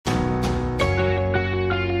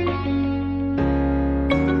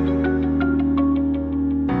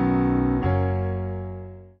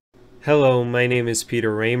Hello, my name is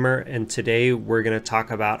Peter Raymer, and today we're going to talk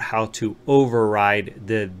about how to override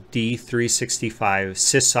the D365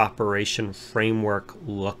 SysOperation Framework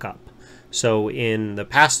lookup. So in the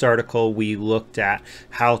past article, we looked at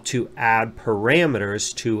how to add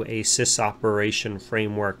parameters to a SysOperation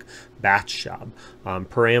Framework batch job.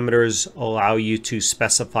 Parameters allow you to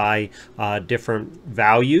specify different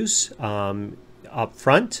values up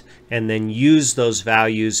front and then use those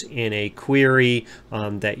values in a query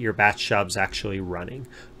that your batch job's actually running.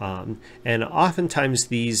 And oftentimes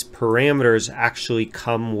these parameters actually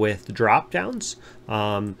come with drop-downs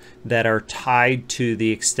that are tied to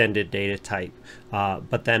the extended data type.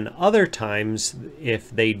 But then other times, if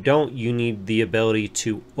they don't, you need the ability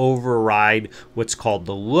to override what's called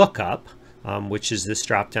the lookup, which is this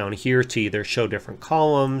drop down here to either show different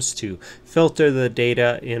columns, to filter the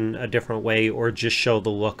data in a different way, or just show the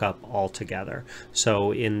lookup altogether.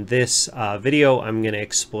 So in this video, I'm going to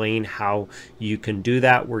explain how you can do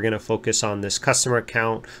that. We're going to focus on this customer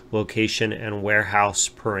account, location, and warehouse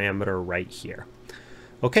parameter right here.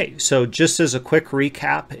 Okay, so just as a quick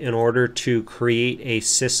recap, in order to create a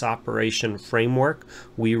SysOperation framework,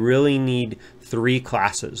 we really need three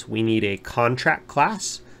classes. We need a contract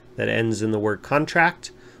class that ends in the word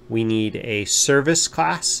contract. We need a service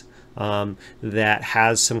class that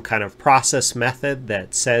has some kind of process method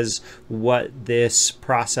that says what this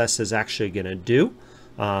process is actually going to do,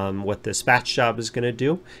 what this batch job is going to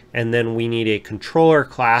do. And then we need a controller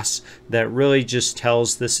class that really just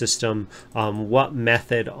tells the system what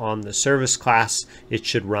method on the service class it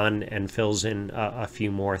should run and fills in a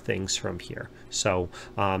few more things from here. So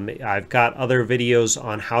I've got other videos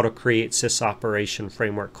on how to create SysOperation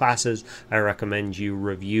Framework classes. I recommend you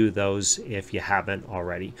review those if you haven't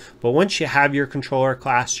already. But once you have your controller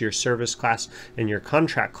class, your service class, and your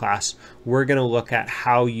contract class, we're going to look at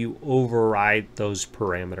how you override those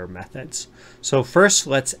parameter methods. So first,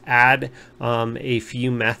 let's add a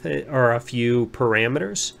few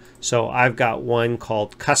parameters. So I've got one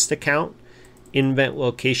called custaccount, invent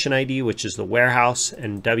location ID, which is the warehouse,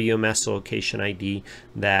 and WMS location ID,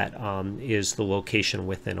 that is the location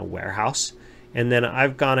within a warehouse. And then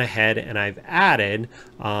I've gone ahead and I've added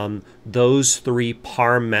those three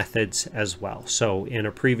parm methods as well. So in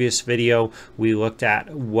a previous video, we looked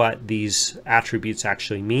at what these attributes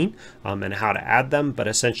actually mean and how to add them. But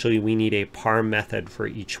essentially, we need a parm method for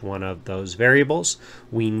each one of those variables.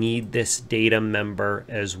 We need this data member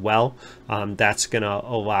as well. That's going to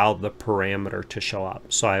allow the parameter to show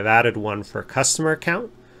up. So I've added one for customer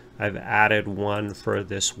account. I've added one for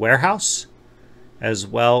this warehouse, as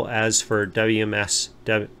well as for WMS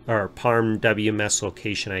or parm WMS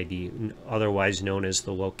location ID, otherwise known as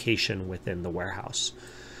the location within the warehouse.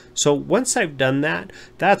 So once I've done that,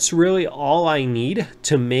 that's really all I need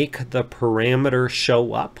to make the parameter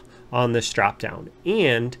show up on this dropdown.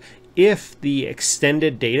 And if the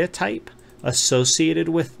extended data type associated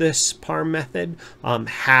with this parm method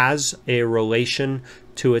has a relation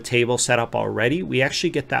to a table set up already, we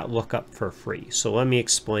actually get that lookup for free. So let me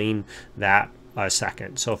explain that a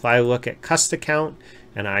second. So if I look at custaccount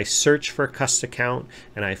and I search for custaccount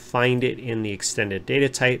and I find it in the extended data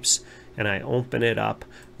types and I open it up,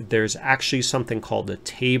 there's actually something called a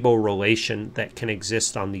table relation that can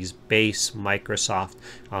exist on these base Microsoft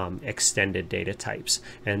extended data types.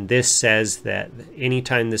 And this says that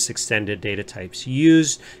anytime this extended data type's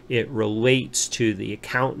used, it relates to the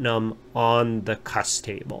account num on the cust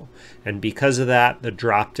table. And because of that, the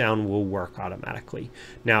dropdown will work automatically.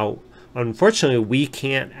 Now, unfortunately, we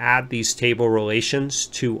can't add these table relations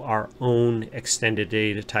to our own extended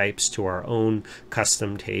data types, to our own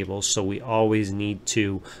custom tables. So we always need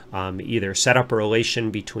to either set up a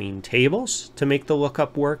relation between tables to make the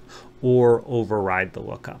lookup work, or override the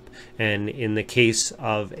lookup. And in the case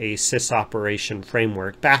of a SysOperation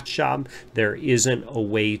Framework batch job, there isn't a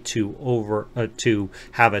way to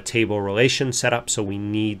have a table relation set up, so we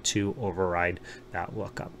need to override that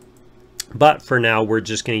lookup. But for now, we're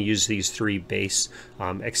just going to use these three base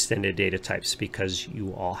extended data types because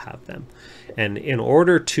you all have them. And in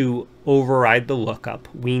order to override the lookup,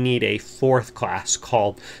 we need a fourth class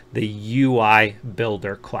called the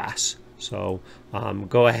UIBuilder class. So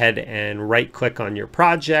go ahead and right click on your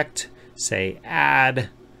project, say add,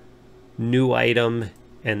 new item,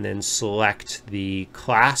 and then select the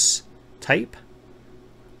class type.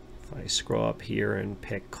 If I scroll up here and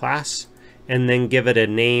pick class, and then give it a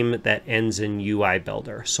name that ends in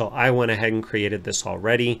UIBuilder. So I went ahead and created this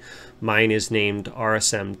already. Mine is named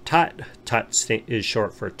RSM TUT. TUT is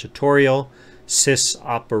short for tutorial,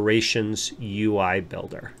 SysOperations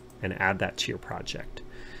UIBuilder, and add that to your project.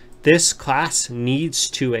 this class needs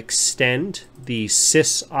to extend the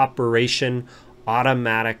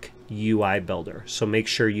SysOperationAutomaticUIBuilder. So make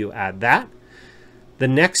sure you add that. The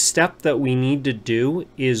next step that we need to do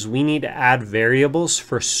is we need to add variables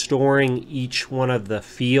for storing each one of the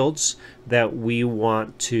fields that we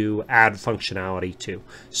want to add functionality to.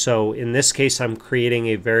 So in this case, I'm creating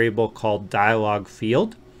a variable called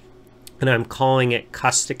DialogField, and I'm calling it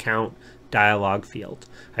CustAccount DialogField.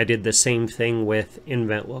 I did the same thing with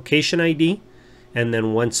Invent Location ID, and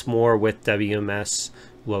then once more with WMS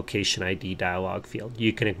Location ID DialogField.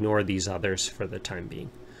 You can ignore these others for the time being.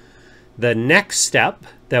 The next step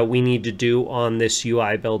that we need to do on this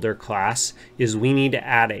UIBuilder class is we need to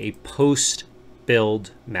add a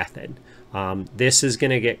postBuild method. This is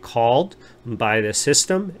going to get called by the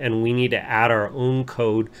system, and we need to add our own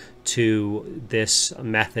code to this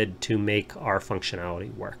method to make our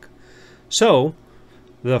functionality work. So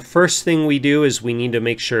the first thing we do is we need to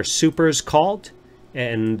make sure super is called,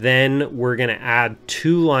 and then we're going to add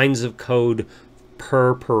 2 lines of code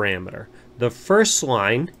per parameter. The first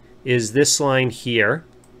line is this line here.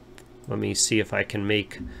 Let me see if I can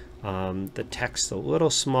make the text a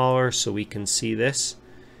little smaller so we can see this.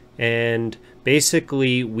 And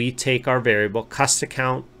basically we take our variable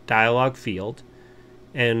CustAccount DialogField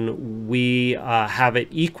and we have it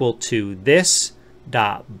equal to this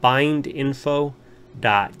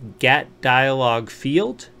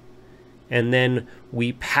 .bindInfo.getDialogField, and then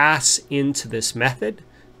we pass into this method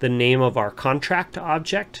the name of our contract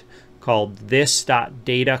object called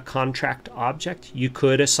this.dataContractObject. You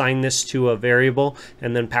could assign this to a variable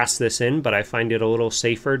and then pass this in, but I find it a little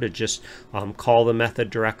safer to just call the method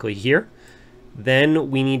directly here. Then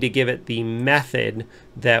we need to give it the method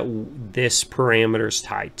that this parameter is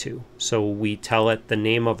tied to. So we tell it the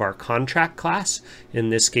name of our contract class. In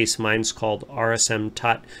this case, mine's called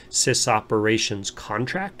RSM-Tut SysOperations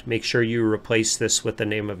Contract. Make sure you replace this with the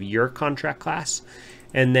name of your contract class.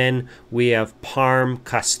 And then we have parm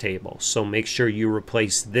custable. So make sure you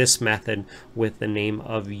replace this method with the name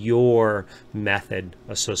of your method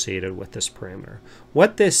associated with this parameter.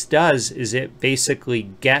 What this does is it basically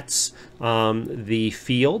gets the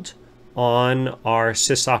field on our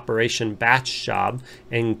SysOperation batch job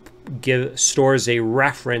and stores a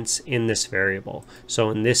reference in this variable. So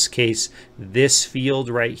in this case, this field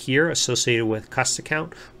right here associated with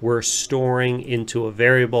CustAccount, we're storing into a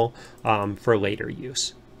variable for later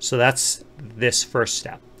use. So that's this first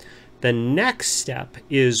step. The next step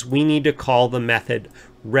is we need to call the method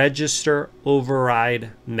register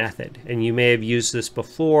override method, and you may have used this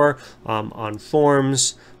before on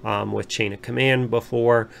forms with chain of command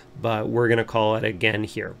before, but we're going to call it again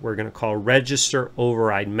here. We're going to call register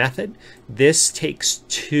override method. This takes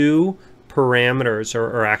 2 parameters,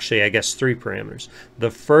 or actually I guess 3 parameters.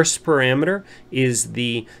 The first parameter is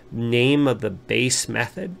the name of the base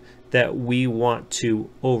method that we want to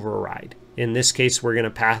override. In this case, we're going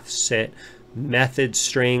to pass it method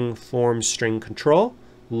string form string control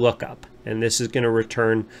lookup, and this is going to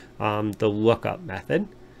return the lookup method.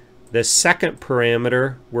 The second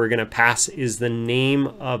parameter we're going to pass is the name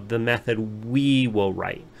of the method we will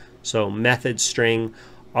write. So method string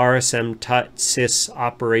RSM-Tut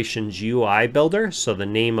SysOperationsUIBuilder, so the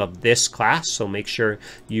name of this class. So make sure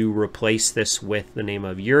you replace this with the name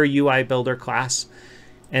of your UIBuilder class.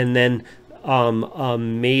 And then a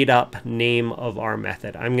made-up name of our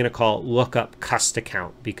method. I'm going to call it lookup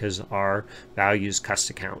CustAccount because our value is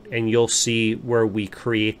CustAccount, and you'll see where we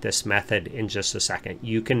create this method in just a second.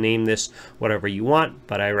 You can name this whatever you want,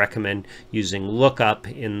 but I recommend using lookup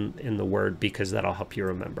in the word because that'll help you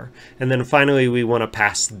remember. And then finally, we want to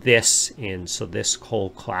pass this in, so this whole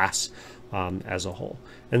class as a whole.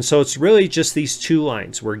 And so it's really just these 2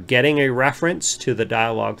 lines. We're getting a reference to the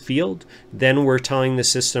dialog field, then we're telling the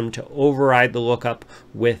system to override the lookup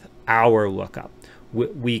with our lookup.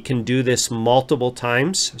 We can do this multiple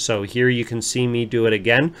times. So here you can see me do it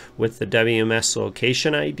again with the WMS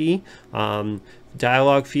location ID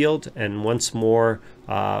dialog field, and once more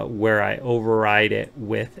where I override it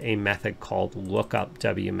with a method called lookup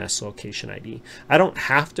WMS location ID. I don't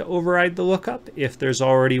have to override the lookup if there's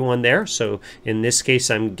already one there. So in this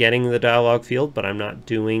case, I'm getting the dialog field, but I'm not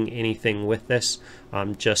doing anything with this,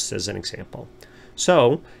 just as an example.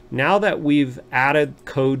 So now that we've added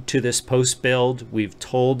code to this post build, we've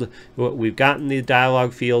gotten the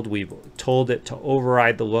dialog field, we've told it to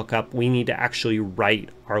override the lookup, we need to actually write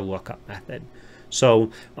our lookup method.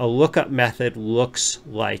 So a lookup method looks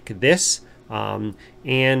like this,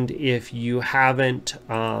 and if you haven't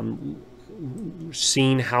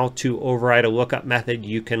seen how to override a lookup method,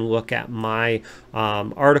 you can look at my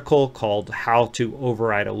article called How to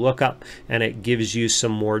Override a Lookup, and it gives you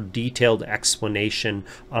some more detailed explanation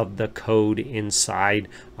of the code inside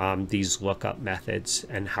these lookup methods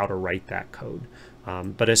and how to write that code.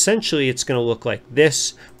 But essentially it's going to look like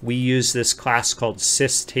this. We use this class called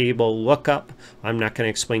SysTableLookup. I'm not going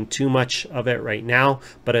to explain too much of it right now,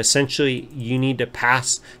 but essentially you need to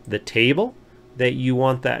pass the table that you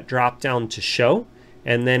want that drop down to show.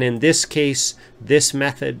 And then in this case, this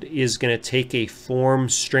method is going to take a form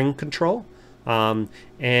string control,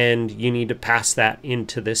 and you need to pass that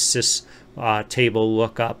into this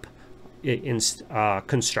SysTableLookup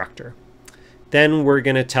constructor. Then we're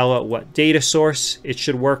going to tell it what data source it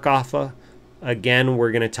should work off of. Again,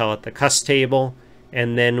 we're going to tell it the cust table,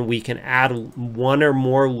 and then we can add one or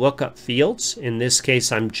more lookup fields. In this case,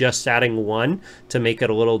 I'm just adding one to make it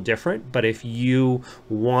a little different, but if you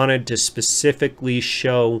wanted to specifically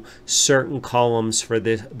show certain columns for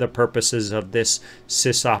the purposes of this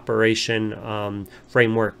SysOperation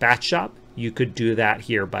Framework batch job, you could do that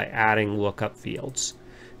here by adding lookup fields.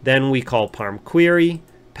 Then we call parm query,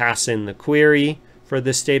 pass in the query for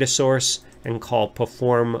this data source, and call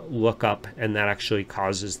perform lookup, and that actually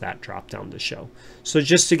causes that drop down to show. So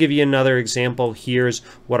just to give you another example, here's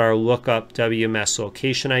what our lookup WMS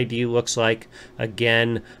location ID looks like.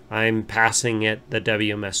 Again, I'm passing it the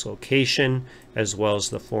WMS location as well as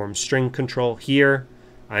the form string control here.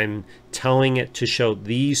 I'm telling it to show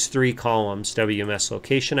these three columns, WMS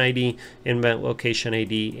location ID, invent location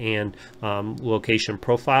ID, and location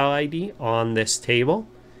profile ID on this table.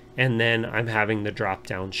 And then I'm having the drop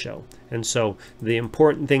down show. And so the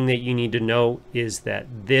important thing that you need to know is that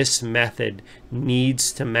this method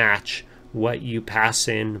needs to match what you pass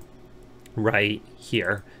in right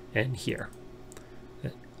here and here.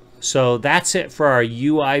 So that's it for our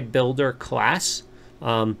UIBuilder class.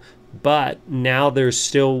 But now there's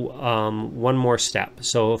still one more step.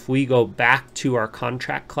 So if we go back to our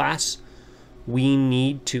contract class, we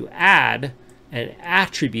need to add an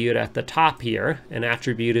attribute at the top here. An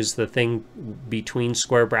attribute is the thing between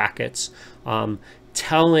square brackets,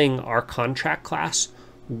 telling our contract class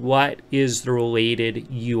what is the related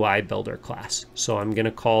UIBuilder class. So I'm going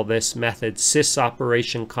to call this method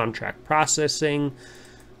SysOperation Contract Processing,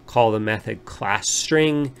 call the method class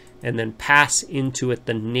string, and then pass into it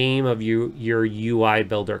the name of your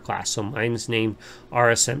UIBuilder class. So mine's named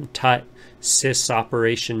RSM Tut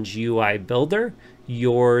SysOperations UIBuilder.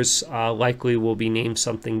 Yours likely will be named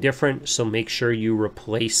something different, so make sure you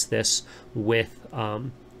replace this with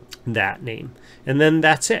that name. And then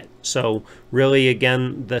that's it. So really,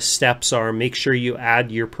 again, the steps are: make sure you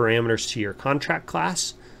add your parameters to your contract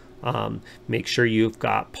class, make sure you've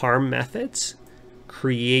got parm methods,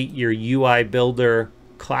 create your UIBuilder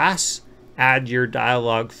class, add your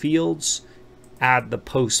dialog fields, add the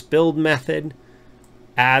postBuild method,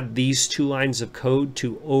 add these two lines of code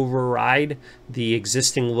to override the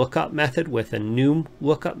existing lookup method with a new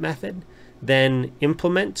lookup method, then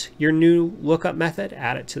implement your new lookup method,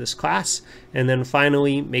 add it to this class, and then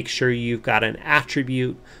finally make sure you've got an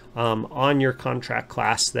attribute on your contract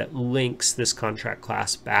class that links this contract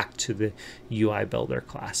class back to the UIBuilder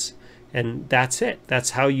class. And that's it. That's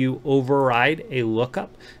how you override a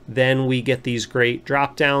lookup. Then we get these great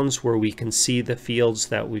drop downs where we can see the fields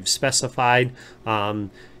that we've specified.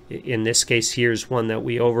 In this case, here's one that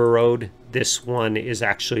we overrode. This one is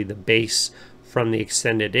actually the base from the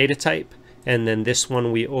extended data type. And then this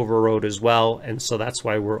one we overrode as well. And so that's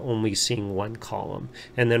why we're only seeing one column.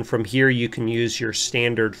 And then from here, you can use your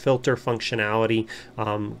standard filter functionality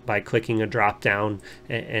by clicking a drop down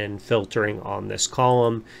and filtering on this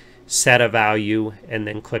column, set a value, and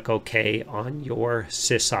then click OK on your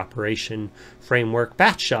SysOperation Framework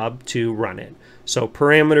batch job to run it. So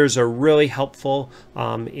parameters are really helpful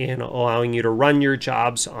in allowing you to run your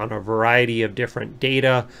jobs on a variety of different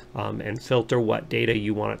data and filter what data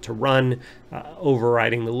you want it to run.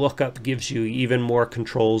 Overriding the lookup gives you even more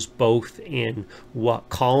controls both in what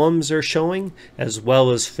columns are showing as well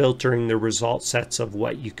as filtering the result sets of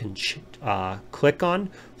what you can click on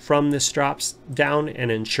from this drops down and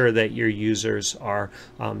ensure that your users are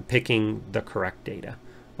picking the correct data.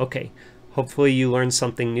 Okay. Hopefully you learned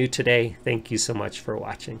something new today. Thank you so much for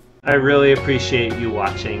watching. I really appreciate you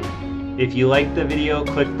watching. If you liked the video,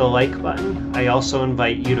 click the like button. I also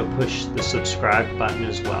invite you to push the subscribe button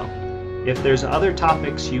as well. If there's other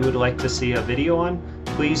topics you would like to see a video on,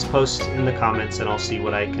 please post in the comments and I'll see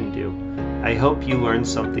what I can do. I hope you learned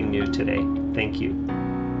something new today. Thank you.